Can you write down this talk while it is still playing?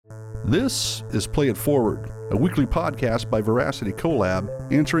This is Play It Forward, a weekly podcast by Veracity Collab,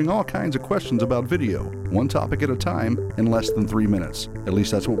 answering all kinds of questions about video, one topic at a time in less than 3 minutes. At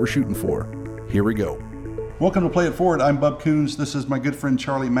least that's what we're shooting for. Here we go. Welcome to Play It Forward. I'm Bub Coons. This is my good friend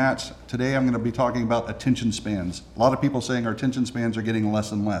Charlie Matz. Today I'm going to be talking about attention spans. A lot of people saying our attention spans are getting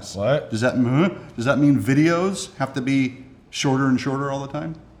less and less. What? Does that mean videos have to be shorter and shorter all the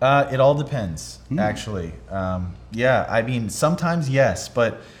time? It all depends, actually. Yeah, I mean, sometimes yes,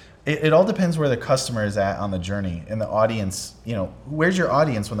 but it all depends where the customer is at on the journey and the audience. You know, where's your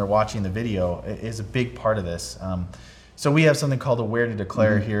audience when they're watching the video is a big part of this. So we have something called Aware to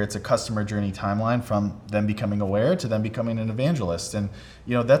Declare here. It's a customer journey timeline from them becoming aware to them becoming an evangelist. And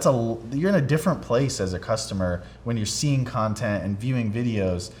you know, you're in a different place as a customer when you're seeing content and viewing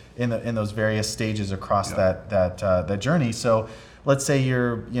videos in those various stages across that journey. So let's say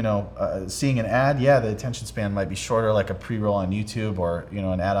you're seeing an ad. Yeah, the attention span might be shorter, like a pre-roll on YouTube or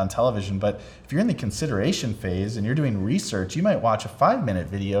an ad on television. But if you're in the consideration phase and you're doing research, you might watch a 5-minute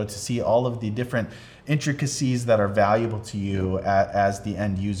video to see all of the different intricacies that are valuable to you as the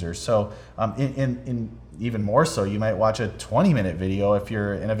end user. So in even more so, you might watch a 20-minute video if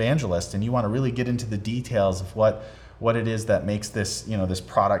you're an evangelist and you want to really get into the details of what it is that makes this this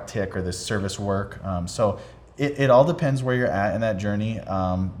product tick or this service work. So it all depends where you're at in that journey.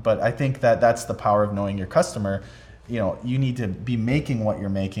 But I think that's the power of knowing your customer. You need to be making what you're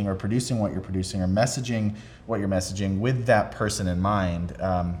making or producing what you're producing or messaging what you're messaging with that person in mind.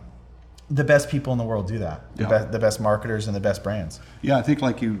 The best people in the world do that. The best marketers and the best brands. Yeah, I think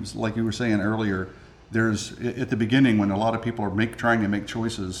like you were saying earlier, there's at the beginning when a lot of people are trying to make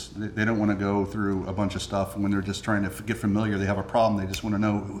choices, they don't want to go through a bunch of stuff. When they're just trying to get familiar, they have a problem. They just want to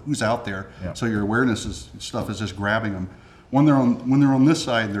know who's out there. Yeah. So your awareness stuff is just grabbing them. When they're on this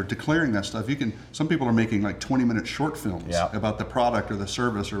side, they're declaring that stuff. Some people are making like 20-minute short films about the product or the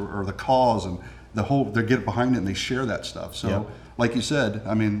service or the cause and they get behind it and they share that stuff. So like you said,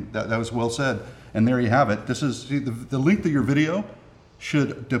 I mean, that was well said. And there you have it. This is the length of your video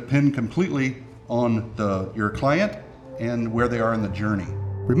should depend completely on your client and where they are in the journey.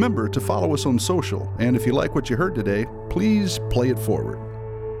 Remember to follow us on social, and if you like what you heard today, please play it forward.